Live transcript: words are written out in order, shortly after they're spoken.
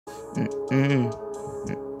Mm,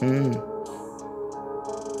 mm,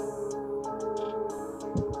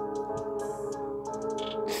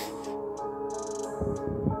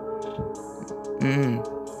 mm,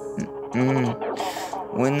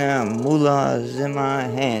 mm. When that moolah is in my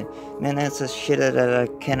hand, man, that's a shit that I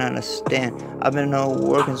can't understand. I've been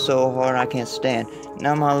working so hard I can't stand.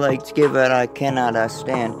 Now my legs give it, I cannot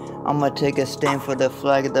stand. I'ma take a stand for the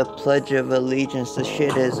flag, the pledge of allegiance. The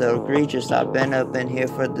shit is egregious. I've been up in here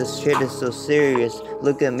for this shit is so serious.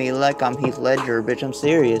 Look at me like I'm Heath Ledger, bitch, I'm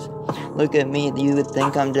serious. Look at me, you would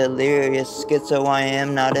think I'm delirious. Schizo I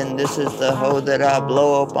am not, and this is the hole that I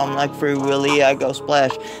blow up. I'm like Free Willy, I go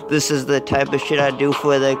splash. This is the type of shit I do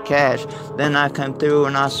for the cash. Then I come through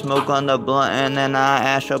and I smoke on the blunt, and then I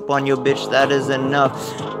ash up on your bitch, that is enough.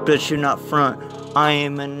 Bitch, you not front, I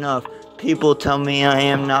am enough. People tell me I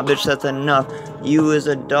am not, bitch, that's enough. You is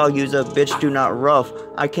a dog, you's a bitch, do not rough.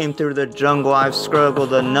 I came through the jungle, I've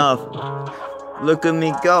struggled enough. Look at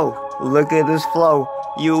me go, look at this flow.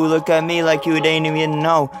 You look at me like you ain't even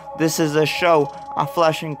know. This is a show, I'm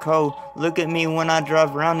flashing code. Look at me when I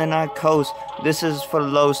drive around and I coast. This is for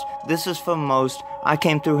lows, this is for most. I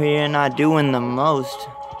came through here and I doing the most.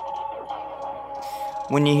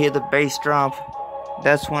 When you hear the bass drop,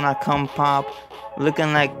 that's when I come pop.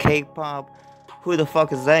 Looking like K-pop. Who the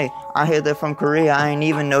fuck is they? I hear they're from Korea, I ain't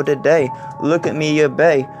even know today. Look at me, your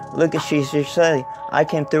bae. Look at she say. I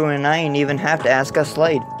came through and I ain't even have to ask a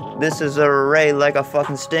Slade. This is a ray like a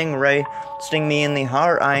fucking stingray. Sting me in the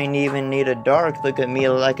heart, I ain't even need a dart. Look at me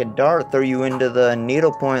like a dart, throw you into the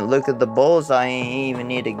needle point. Look at the bulls, I ain't even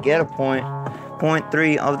need to get a point. Point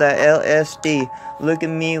 3 of that LSD. Look at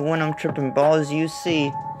me when I'm tripping balls, you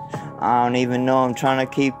see. I don't even know, I'm trying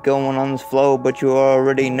to keep going on this flow, but you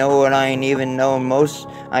already know what I ain't even know most.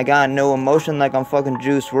 I got no emotion like I'm fucking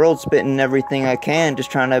Juice WRLD, spitting everything I can,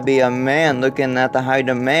 just trying to be a man, looking at the high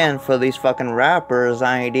demand for these fucking rappers.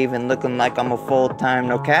 I ain't even looking like I'm a full-time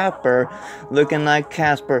no capper, looking like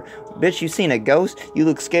Casper. Bitch, you seen a ghost? You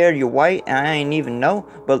look scared, you're white, and I ain't even know,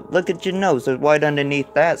 but look at your nose, there's white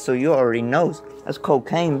underneath that, so you already knows. That's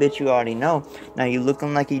cocaine, bitch, you already know. Now you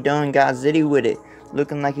looking like you done got zitty with it.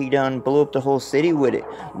 Looking like he done blew up the whole city with it.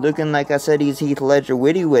 Looking like I said he's Heath Ledger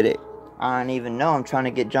Witty with it. I don't even know, I'm trying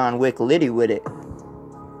to get John Wick Liddy with it.